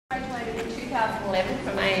2011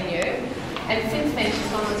 from ANU, and since then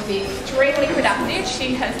she's gone on to be extremely productive.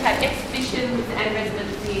 She has had exhibitions and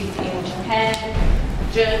residencies in Japan,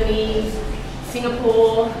 Germany,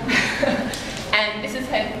 Singapore, and this is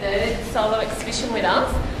her third solo exhibition with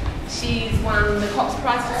us. She's won the Cox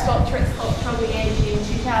Prize for Sculpture at Sculpture on the Edge in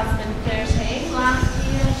 2013. Last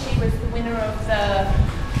year she was the winner of the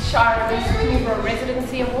Shire Canberra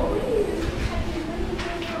Residency Award.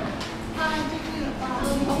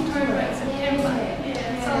 October and September.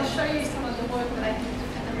 Yeah. So I'll show you some of the work that I did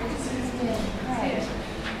at the residency. Great.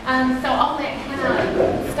 So I'll let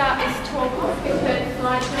Hannah start this talk off with her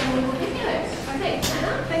slideshow and little videos. Thanks,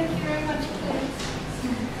 Hannah. Thank you very much, Liz.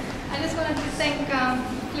 I just wanted to thank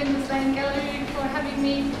Flinders Gallery for having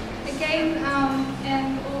me again,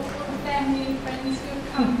 and all the family and friends who have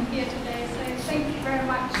come here today. So thank you very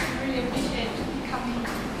much. I really appreciate you coming.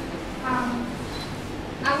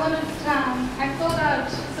 I thought I'd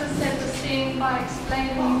just set the scene by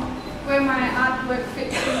explaining where my artwork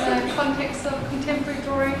fits in the context of contemporary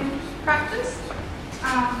drawing practice.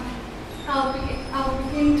 I'll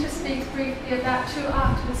begin to speak briefly about two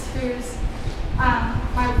artists whose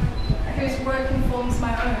work informs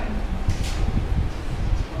my own.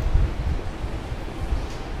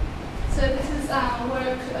 So this is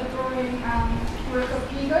a drawing work of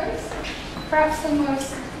Gigo's, perhaps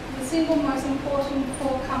the single most important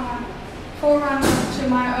forerunner to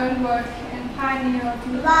my own work and pioneer of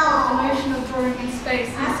the notion of drawing in space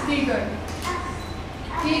is Gigo.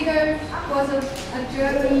 Gigo was a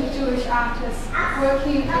German Jewish artist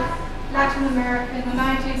working in Latin America in the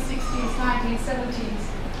 1960s, 1970s.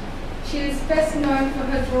 She is best known for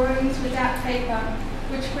her drawings without paper,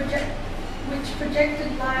 which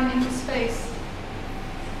projected line into space,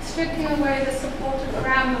 stripping away the supported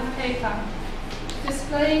ground of paper.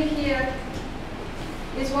 Displaying here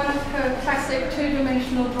is one of her classic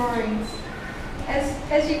two-dimensional drawings.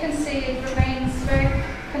 As you can see, it remains very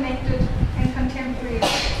connected and contemporary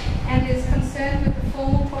and is concerned with the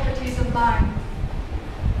formal properties of line.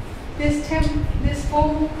 This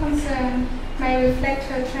formal concern may reflect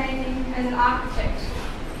her training as an architect.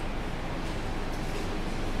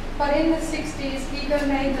 But in the 60s, Gigo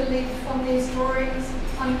made the leap from these drawings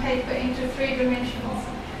on paper into three dimensions.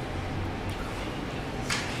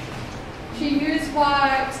 She used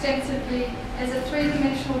wire extensively as a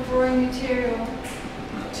three-dimensional drawing material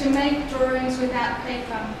to make drawings without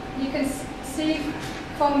paper. You can see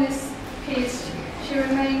from this piece she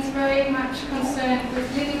remains very much concerned with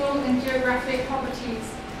lineal and geographic properties,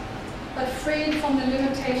 but freed from the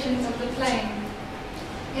limitations of the plane.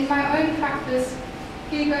 In my own practice,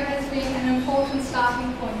 Gigo has been an important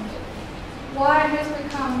starting point. Wire has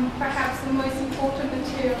become perhaps the most important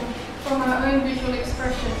material for my own visual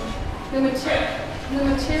expression, the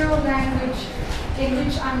material language in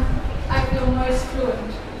which I feel most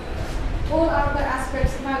fluent. All other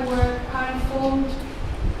aspects of my work are informed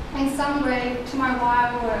in some way to my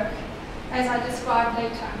wire work, as I describe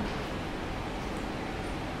later.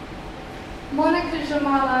 Monica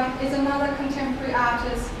Jamala is another contemporary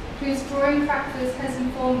artist whose drawing practice has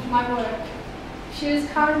informed my work. She is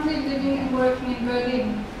currently living and working in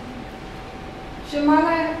Berlin.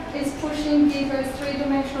 Jamala is pushing Gigo's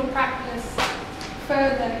three-dimensional practice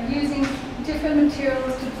further, using different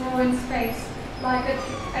materials to draw in space, like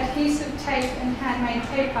adhesive tape and handmade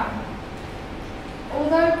paper.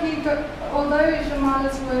 Although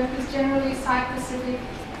Jamala's work is generally site-specific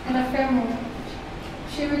and ephemeral,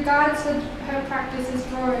 she regards her practice as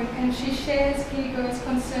drawing, and she shares Gigo's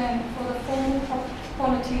concern for the formal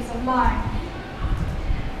qualities of line.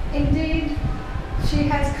 Indeed, she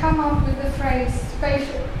has come up with the phrase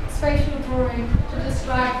spatial drawing to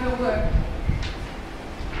describe her work.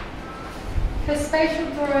 Her spatial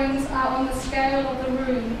drawings are on the scale of the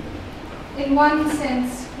room. In one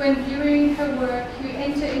sense, when viewing her work, you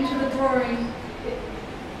enter into the drawing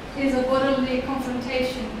is a bodily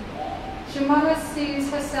confrontation. Jamala sees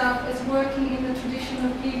herself as working in the tradition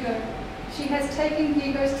of Gigo. She has taken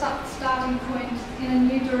Gigo's starting point in a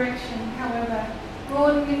new direction, however,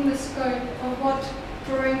 broadening the scope of what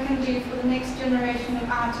drawing can do for the next generation of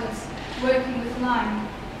artists working with line.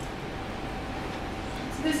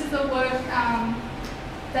 So this is the work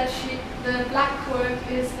the black work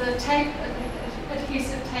is the tape,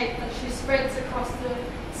 adhesive tape that she spreads across the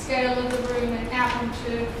scale of the room and out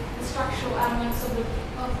onto the structural elements of the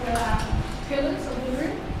pillars of the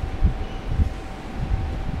room.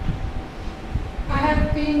 I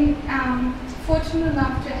have been fortunate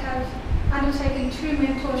enough to have undertaken 2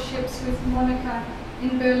 mentorships with Monica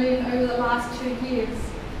in Berlin over the last 2 years.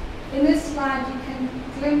 In this slide you can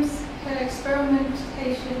glimpse her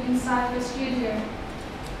experimentation inside her studio.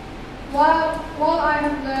 While I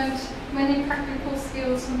have learned many practical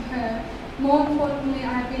skills from her, more importantly,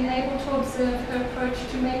 I have been able to observe her approach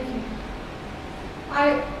to making.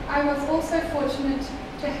 I was also fortunate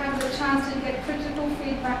to have the chance to get critical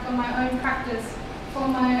feedback on my own practice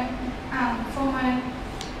from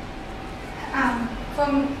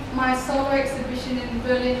my solo exhibition in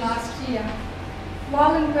Berlin last year.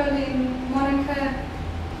 While in Berlin, Monica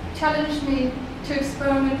challenged me to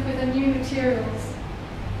experiment with the new materials.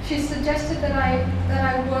 She suggested that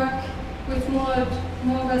I work with more of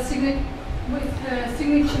a signature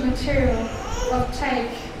material of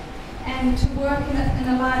tape, and to work in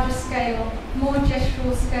a larger scale, more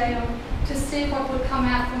gestural scale, to see what would come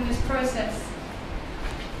out from this process.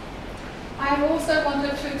 I have also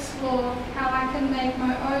wanted to explore how I can make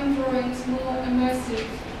my own drawings more immersive.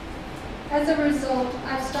 As a result,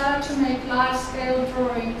 I've started to make large-scale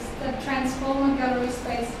drawings that transform a gallery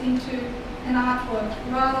space into an artwork,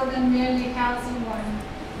 rather than merely housing one.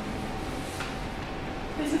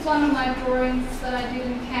 This is one of my drawings that I did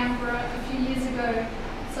in Canberra a few years ago.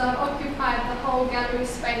 So I've occupied the whole gallery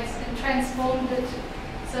space and transformed it.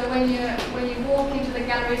 So when you walk into the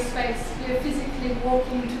gallery space, you're physically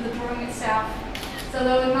walking into the drawing itself. So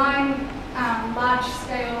there were 9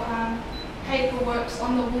 large-scale paperworks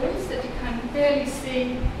on the walls that you can barely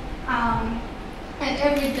see. And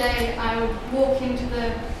every day I would walk into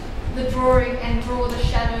the drawing and draw the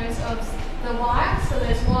shadows of the wire. So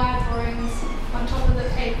there's wire drawings on top of the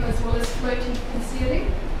paper as well as floating to the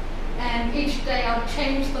ceiling. And each day I would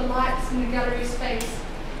change the lights in the gallery space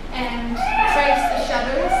and trace the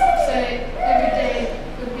shadows. So every day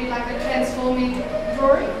would be like a transforming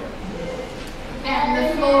drawing. And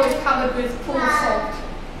the floor is covered with pool salt.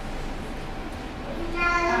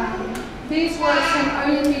 These works can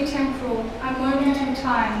only be temporal, a moment in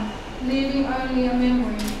time, leaving only a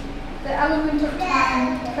memory. The element of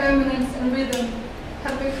time, permanence and rhythm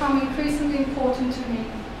have become increasingly important to me.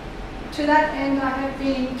 To that end, I have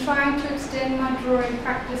been trying to extend my drawing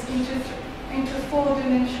practice into 4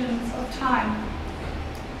 dimensions of time.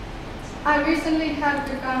 I recently have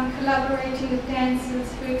begun collaborating with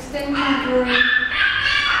dancers who extend my drawing line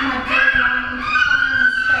into time and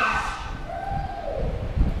space.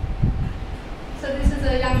 So this is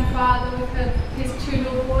a young father with his 2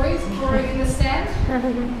 little boys drawing in the sand.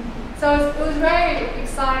 So it was very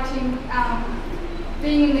exciting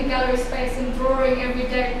being in the gallery space and drawing every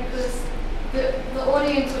day, because the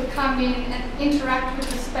audience would come in and interact with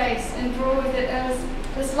the space and draw with it. And it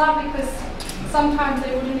was lovely, because sometimes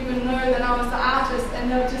they wouldn't even know that I was the artist, and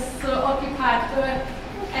they were just sort of occupied to it.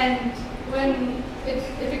 And when it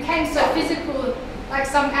became so physical, like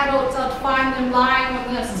some adults, I'd find them lying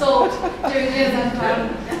on the salt doing this, and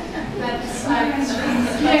that's like,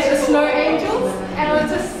 the snow angels. And it was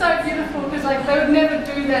just so beautiful, because like they would never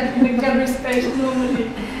do that in the gallery space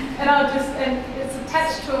normally. And it's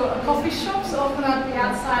attached to a coffee shop, so often I'd be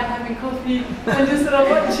outside having coffee and just sort of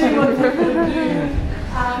watching what people do.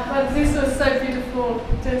 But this was so beautiful,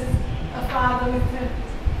 just a father with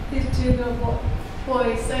his 2 little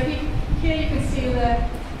boys. So here you can see the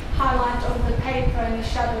highlight of the paper and the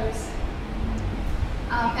shadows.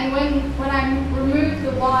 And when I removed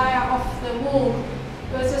the wire off the wall,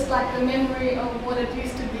 it was just like the memory of what it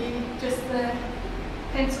used to be, just the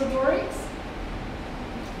pencil drawings.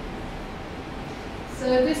 So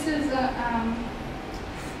this is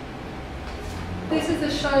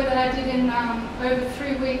a show that I did in over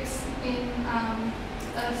 3 weeks in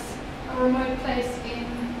a remote place in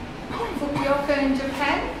Fukuoka in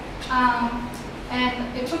Japan.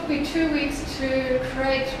 And it took me 2 weeks to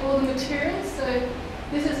create all the materials. So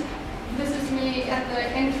this is me at the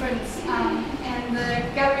entrance, and the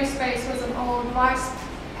gallery space was an old rice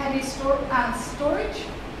paddy storage,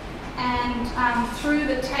 and through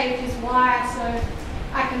the tape is wire, so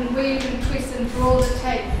I can weave and twist and draw the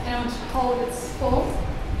tape and it would hold its form.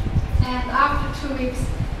 And after 2 weeks, it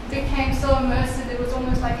became so immersive, it was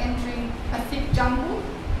almost like entering a thick jungle.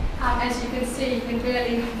 As you can see, you can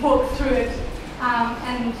barely walk through it.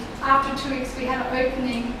 And after 2 weeks, we had an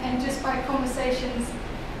opening, and just by conversations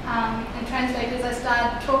and translators, I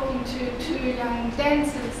started talking to 2 young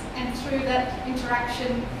dancers, and through that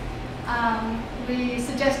interaction, we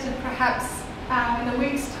suggested perhaps in a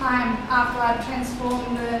week's time, after I'd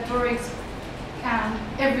transformed the drawings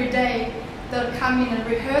every day, they'll come in and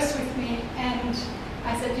rehearse with me. And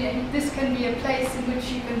I said, yeah, this can be a place in which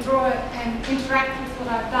you can draw and interact with what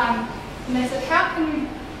I've done. And they said, how can you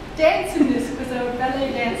dance in this? Because they were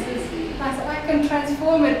ballet dancers. And I said, I can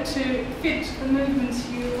transform it to fit the movements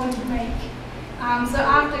you want to make. So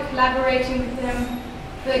after collaborating with them,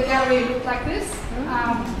 the gallery looked like this.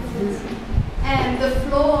 And the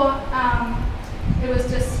floor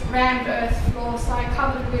rammed earth floor, so I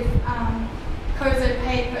covered with kozo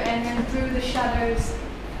paper and then drew the shadows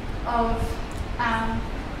of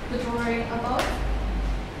the drawing above.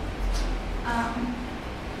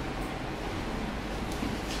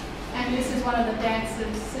 And this is one of the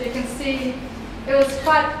dances. So you can see it was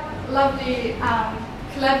quite lovely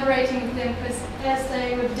collaborating with them, because as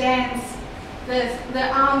they would dance,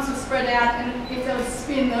 their arms were spread out, and if they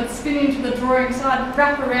would spin into the drawing, so I'd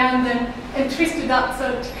wrap around them and twist it up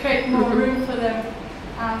so to create more room for them.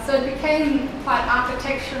 So it became quite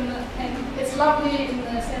architectural, and it's lovely in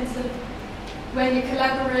the sense that when you're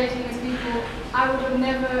collaborating with people, I would have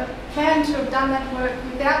never planned to have done that work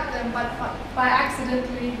without them, but by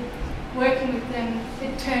accidentally working with them,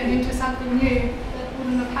 it turned into something new that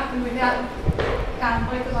wouldn't have happened without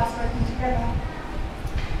both of us working together.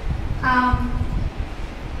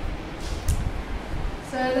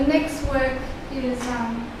 So the next work is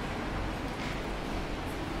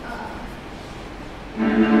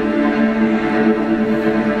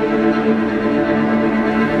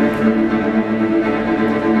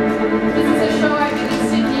this is a show I did in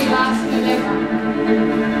Sydney last November.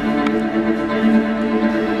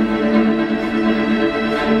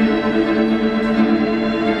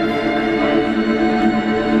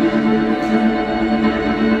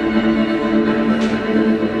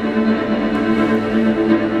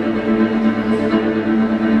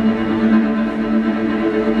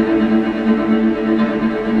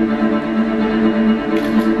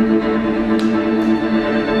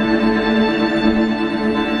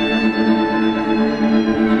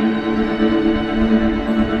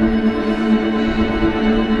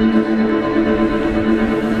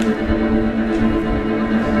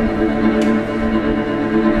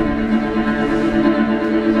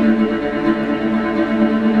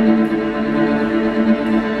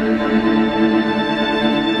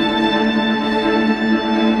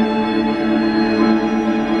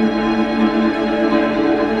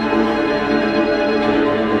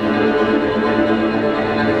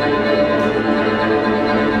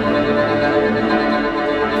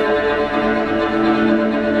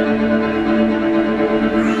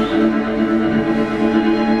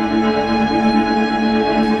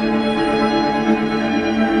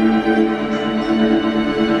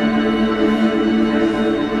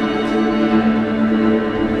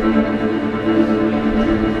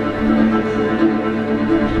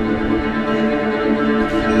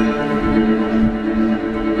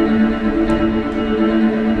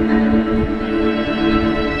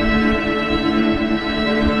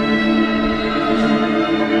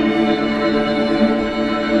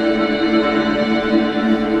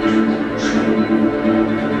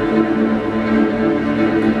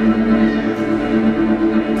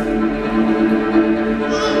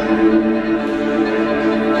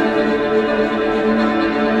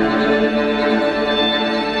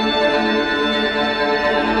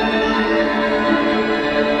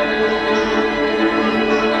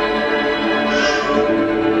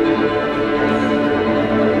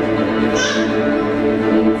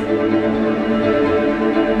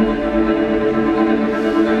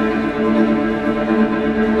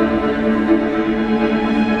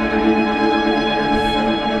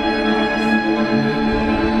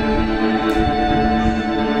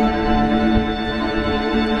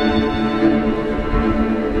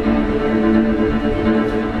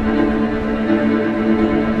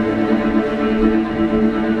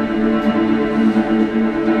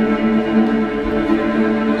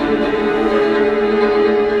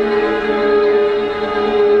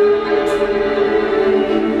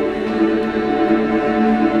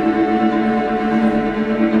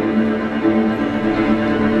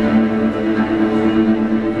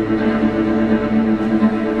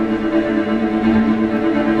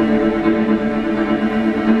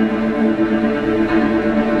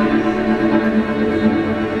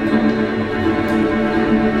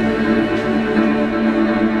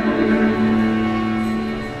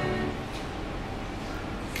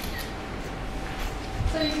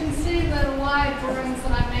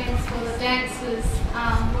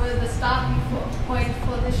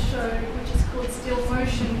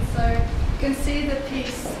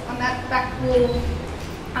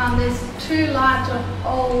 There's two larger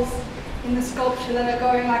holes in the sculpture that are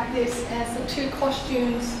going like this, and it's the two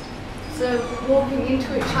costumes walking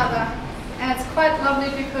into each other. And it's quite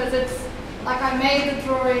lovely because it's like I made the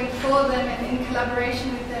drawing for them and in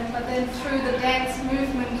collaboration with them, but then through the dance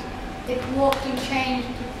movement it walked and changed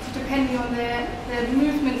depending on their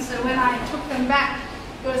movement. So when I took them back,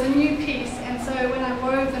 it was a new piece, and so when I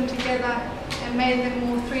wove them together and made them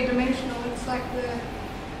more three-dimensional, it's like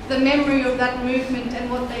the memory of that movement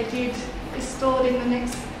and what they did is stored in the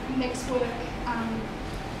next next work.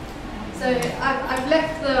 So I've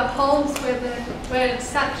left the holes where it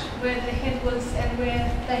sat, where the head was, and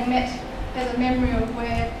where they met as a memory of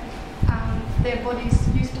where their bodies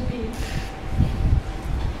used to be.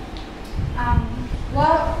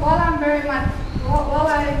 While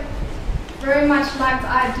I very much like the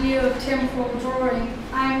idea of temporal drawing,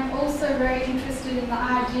 I'm also very interested in the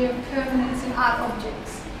idea of permanence in art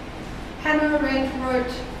objects. Hannah Arendt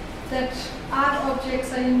wrote that art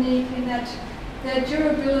objects are unique in that their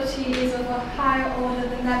durability is of a higher order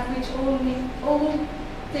than that which all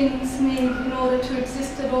things need in order to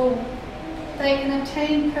exist at all. They can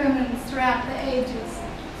attain permanence throughout the ages.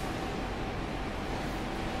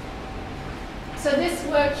 So this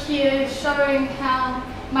work here is showing how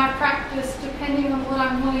my practice, depending on what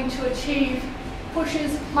I'm willing to achieve,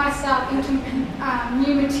 pushes myself into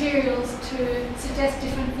new materials to suggest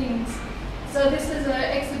different things. So this is an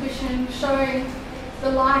exhibition showing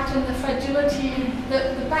the light and the fragility.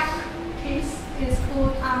 The back piece is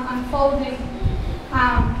called Unfolding,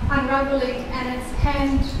 Unraveling, and it's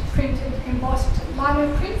hand-printed, embossed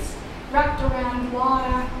lino prints wrapped around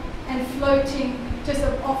wire and floating just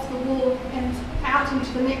off the wall and out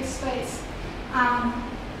into the next space.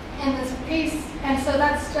 And there's a piece, and so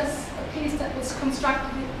that's just a piece that was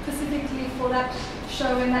constructed specifically for that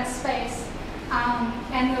show in that space.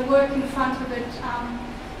 And the work in front of it,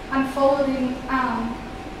 Unfolding,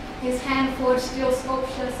 is hand-forged steel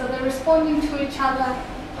sculpture, so they're responding to each other,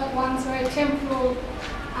 but one's very temporal,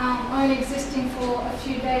 only existing for a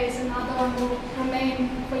few days, and the other one will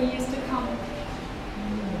remain for years to come.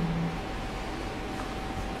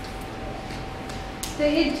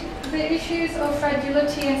 The issues of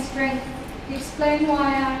fragility and strength explain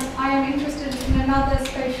why I am interested in another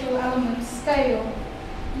spatial element, scale.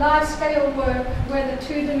 Large-scale work, whether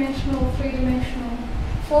two-dimensional or three-dimensional,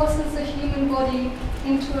 forces the human body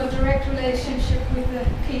into a direct relationship with the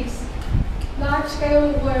piece.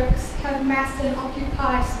 Large-scale works have mass and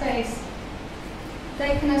occupy space.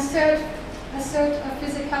 They can assert a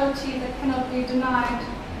physicality that cannot be denied.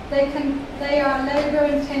 They are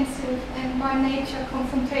labor-intensive and by nature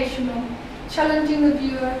confrontational, challenging the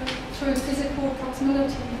viewer through physical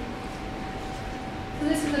proximity. So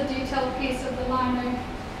this is a detailed piece of the lino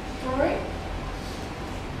drawing.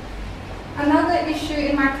 Another issue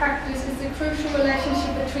in my practice is the crucial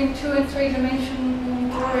relationship between two- and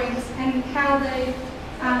three-dimensional drawings and how they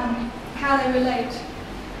relate.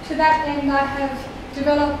 To that end, I have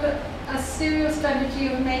developed a serial strategy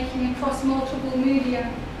of making across multiple media.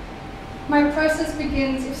 My process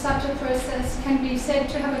begins, if such a process can be said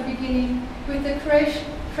to have a beginning, with the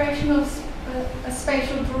creation of a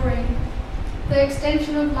spatial drawing, the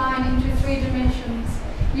extension of line into three dimensions,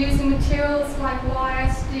 using materials like wire,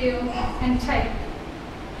 steel, and tape.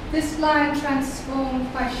 This line,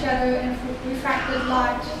 transformed by shadow and refracted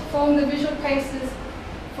light, form the visual basis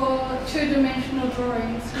for two-dimensional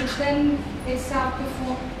drawings, which then itself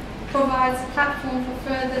provides a platform for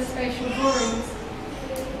further spatial drawings.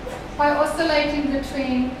 By oscillating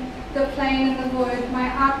between the plane and the void, my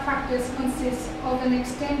art practice consists of an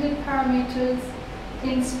extended parameters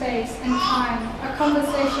in space and time, a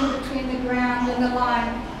conversation between the ground and the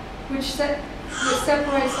line, which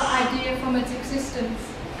separates the idea from its existence.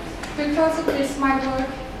 Because of this, my work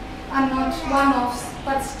are not one-offs,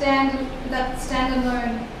 but stand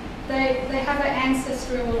alone. They have an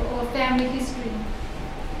ancestral or family history.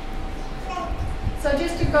 So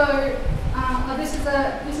just to go, this is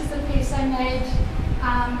a piece I made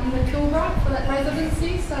in the Quinlivan for that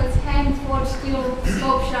residency. So it's hand-forged steel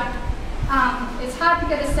sculpture. It's hard to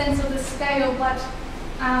get a sense of the scale, but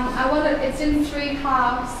it's in three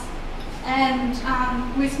halves, and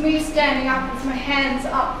with me standing up with my hands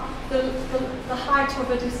up, the height of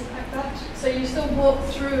it is like that. So you still walk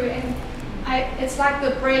through, and it's like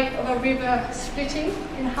the break of a river splitting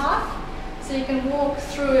in half. So you can walk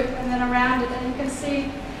through it and then around it, and you can see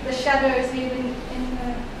the shadows even in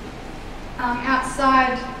the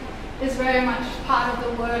outside is very much part of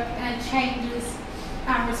the work, and it changes,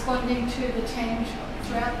 responding to the change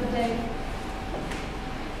throughout the day.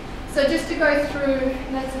 So just to go through,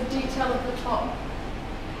 that's a detail at the top,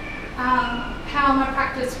 how my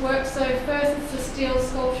practice works. So first it's the steel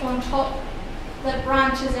sculpture on top that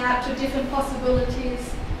branches out to different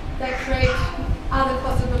possibilities that create other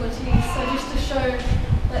possibilities. So just to show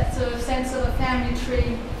that sort of sense of a family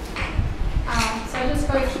tree. So I'll just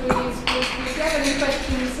go through these. If you have any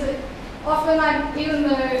questions, often even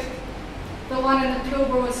though the one in the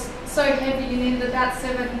Pilbara was so heavy, you needed about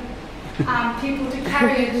 7 people to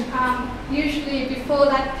carry it. Usually before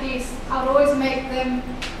that piece, I would always make them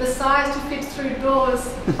the size to fit through doors,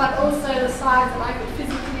 but also the size that I could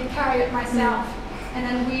physically carry it myself and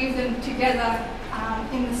then weave them together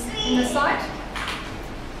in the site.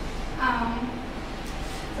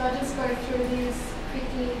 So I'll just go through these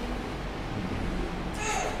quickly.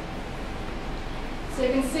 So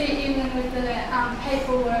you can see even with the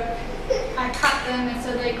paperwork, I cut them and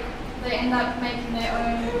so they end up making their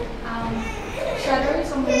own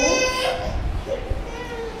shadows on the wall.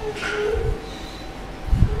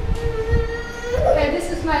 Okay,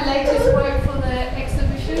 this is my latest work for the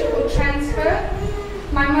exhibition called Transfer.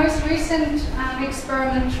 My most recent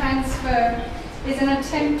experiment, Transfer, is an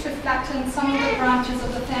attempt to flatten some of the branches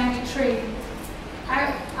of the family tree.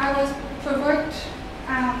 I was provoked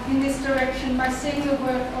in this direction by seeing the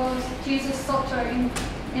work of Jesus Soto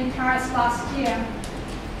in Paris last year.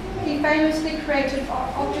 He famously created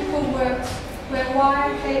optical works where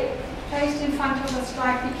wire placed in front of a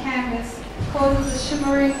stripy canvas causes a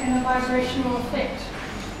shimmering and a vibrational effect.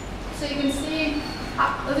 So you can see,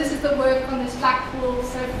 this is the work on this black wool,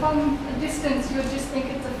 so from a distance you'll just think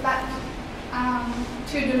it's a flat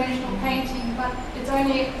two-dimensional painting, but it's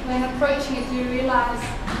only when approaching it you realise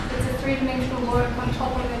it's a three-dimensional work on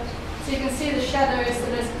top of it. So you can see the shadows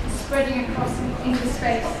that are spreading across into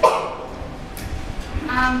space.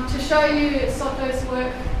 To show you Soto's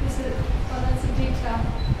work, this is, that's a detail.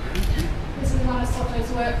 This is one of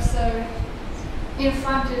Soto's work, so in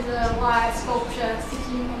front is a wire sculpture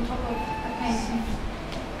sitting on top of a painting.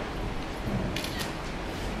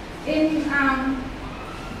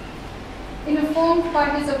 Informed by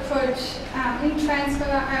his approach, in Transfer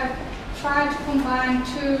I've tried to combine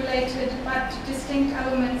two related but distinct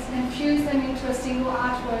elements and fuse them into a single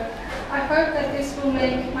artwork. I hope that this will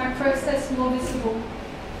make my process more visible.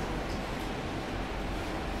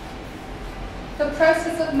 The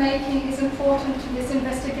process of making is important to this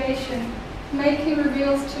investigation. Making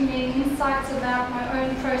reveals to me insights about my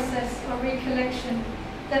own process or recollection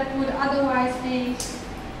that would otherwise be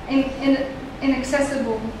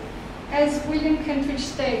inaccessible. As William Kentridge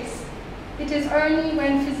states, it is only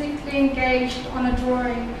when physically engaged on a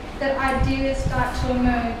drawing that ideas start to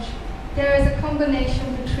emerge. There is a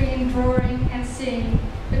combination between drawing and seeing,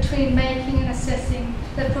 between making and assessing,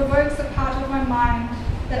 that provokes a part of my mind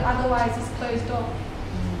that otherwise is closed off.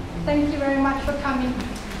 Thank you very much for coming.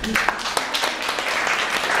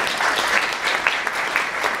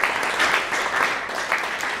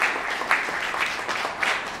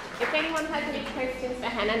 If anyone has any questions for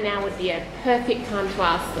Hannah, now would be a perfect time to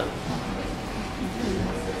ask them.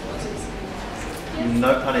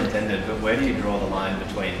 No pun intended, but where do you draw the line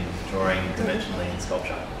between drawing conventionally and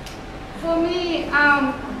sculpture? For me,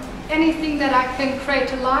 anything that I can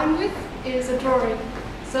create a line with is a drawing.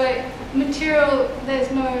 So material, there's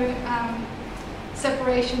no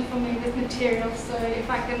separation for me with material. So if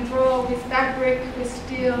I can draw with fabric, with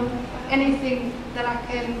steel, anything that I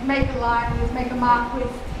can make a line with, make a mark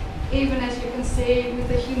with, even as you can see with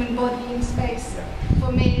the human body in space.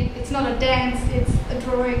 For me, it's not a dance, it's a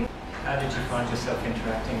drawing. How did you find yourself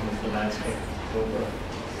interacting with the landscape of your work?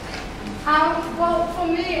 Well, for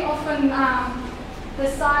me, often the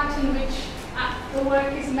site in which the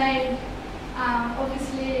work is made,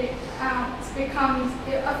 obviously it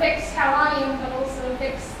affects how I am, but also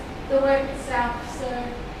affects the work itself. So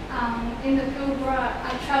in the Pilbara,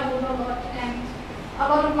 I travelled a lot, and a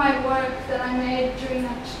lot of my work that I made during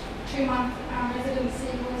that 2-month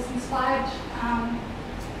residency was inspired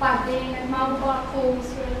by being at Marble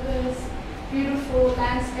Pools, where there's beautiful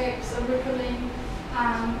landscapes, a rippling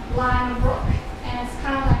line of rock, and it's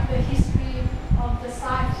kind of like the history of the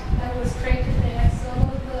site that was created there. So a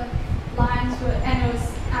lot of the lines were, and it was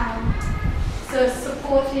so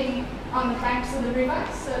supporting on the banks of the river.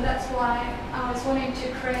 So that's why I was wanting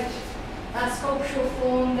to create a sculptural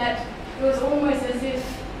form that it was almost as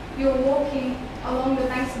if you were walking along the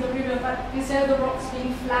banks of the river, but instead of the rocks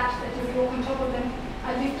being flat that you would walk on top of them,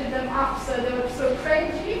 I lifted them up so they were sort of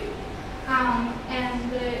cradle-y,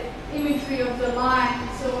 and the imagery of the line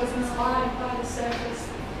so was inspired by the surface.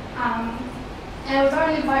 And it was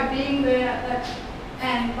only by being there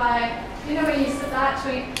and by, you know, when you start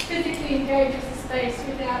to physically engage with the space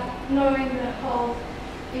without knowing the whole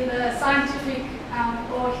either scientific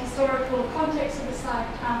or historical context of the site,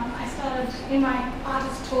 I started, in my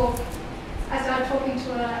artist talk, I started talking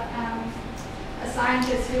to a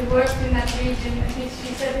scientist who worked in that region, and she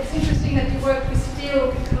said, it's interesting that you work with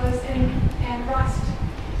steel because, and rust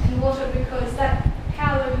and water, because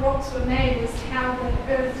how the rocks were made was how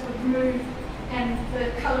the earth would move and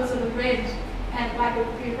the colours of the red, and like it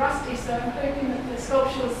would be rusty. So I'm hoping that the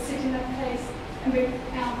sculpture will sit in that place and be,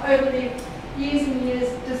 over the years and years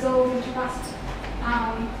dissolve into rust.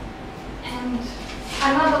 And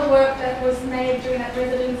another work that was made during that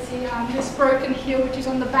residency, this broken heel, which is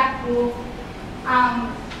on the back wall.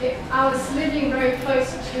 I was living very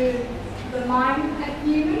close to the mine at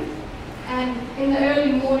Quinlivan, and in the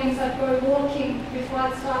early mornings I'd go walking before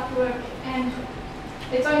I'd start work, and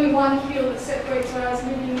it's only one hill that separates where I was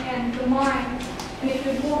living and the mine. And if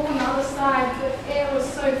you'd walk on the other side, the air was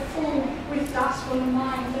so full with dust from the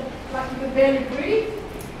mine that like you could barely breathe.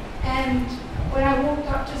 And when I walked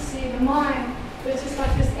up to see the mine, it was just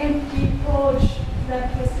like this empty gorge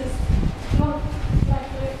that was just not, like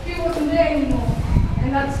the hill wasn't there anymore.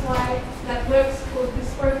 And that's why that work's called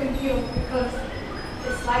this broken hill, because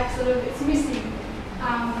it's like sort of, it's missing.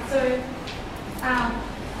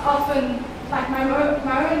 Often, like my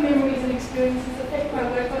own memories and experiences affect my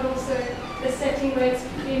work, but also the setting where it's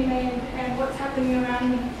being made and what's happening around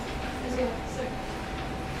me as well. So,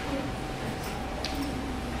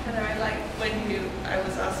 And I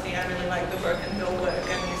was asking, I really like the broken hill work,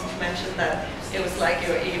 and you mentioned that it was like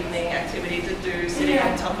your evening activity to do, sitting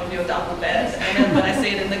on top of your double bed. And then when I see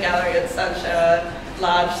it in the gallery, it's such a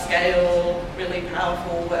large scale, really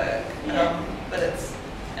powerful work. But it's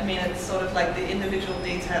sort of like the individual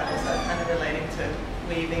details that kind of relating to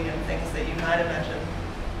weaving and things that you might imagine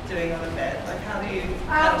doing on a bed. Like how do you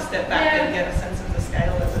kind of step back and get a sense of the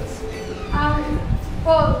scale as it's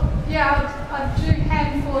I'd do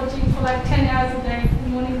hand forging for like 10 hours a day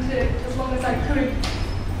from morning to as long as I could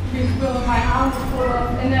before my arms fall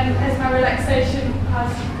off. And then as my relaxation, I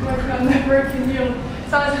was working on the broken heel.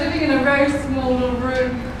 So I was living in a very small little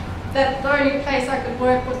room that the only place I could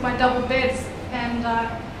work was my double beds. And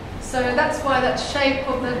so that's why that shape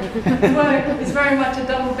of the work is very much a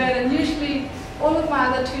double bed. And usually all of my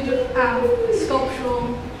other two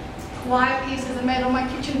sculptural wire pieces are made on my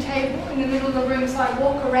kitchen table in the middle of the room, so I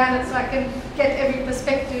walk around it so I can get every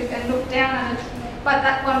perspective and look down at it. But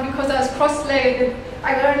that one, because I was cross-legged,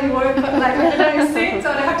 I could only work, but like I could only sit, so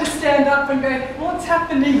I'd have to stand up and go, what's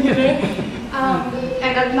happening, you know?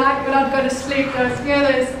 And at night when I'd go to sleep, there was,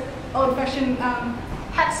 those old-fashioned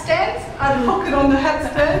hat stands. I'd hook it on the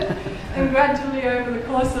hat stand, and gradually over the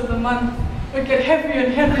course of the month, it would get heavier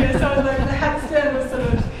and heavier, so like the hat stand was sort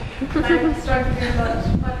of struggling a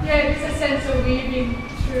lot. But yeah, it's a sense of weaving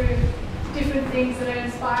through different things that are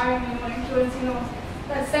inspiring me or influencing, or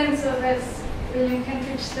that sense of, as William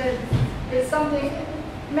Kentridge said, it's something,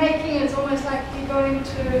 making is almost like you go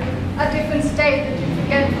into a different state that you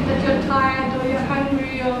forget that you're tired or you're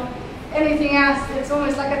hungry or anything else. It's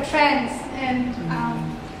almost like a trance, and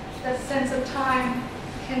that sense of time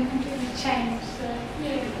can completely change. So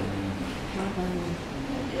yeah.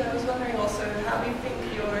 I was wondering also, how do you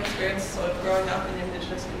think your experience sort of growing up in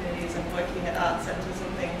Indigenous communities and working at art centres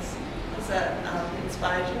and things, has that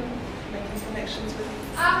inspired you, making connections with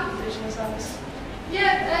Indigenous artists?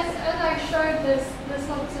 Yeah, as I showed, there's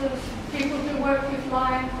lots of people who work with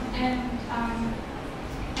line and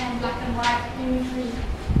black and white imagery.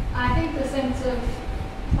 I think the sense of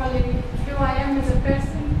probably who I am as a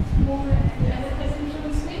person more has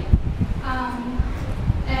influenced me.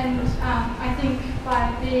 I think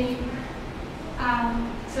by being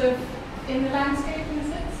sort of in the landscape in a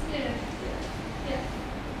sense, yeah.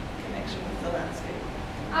 Connection with the landscape.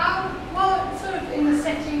 Well, sort of in the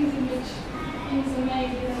settings in which things are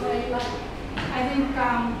made in a way. Like I think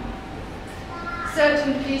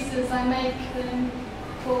certain pieces I make them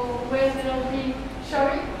for where they'll be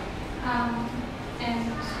showing,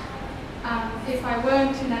 if I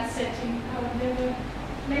weren't in that setting, I would never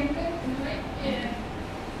make them in a way. Yeah.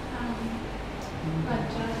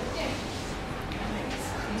 Yeah.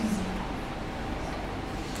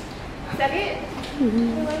 Is that it?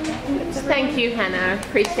 Thank you, Hannah.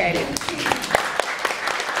 Appreciate it.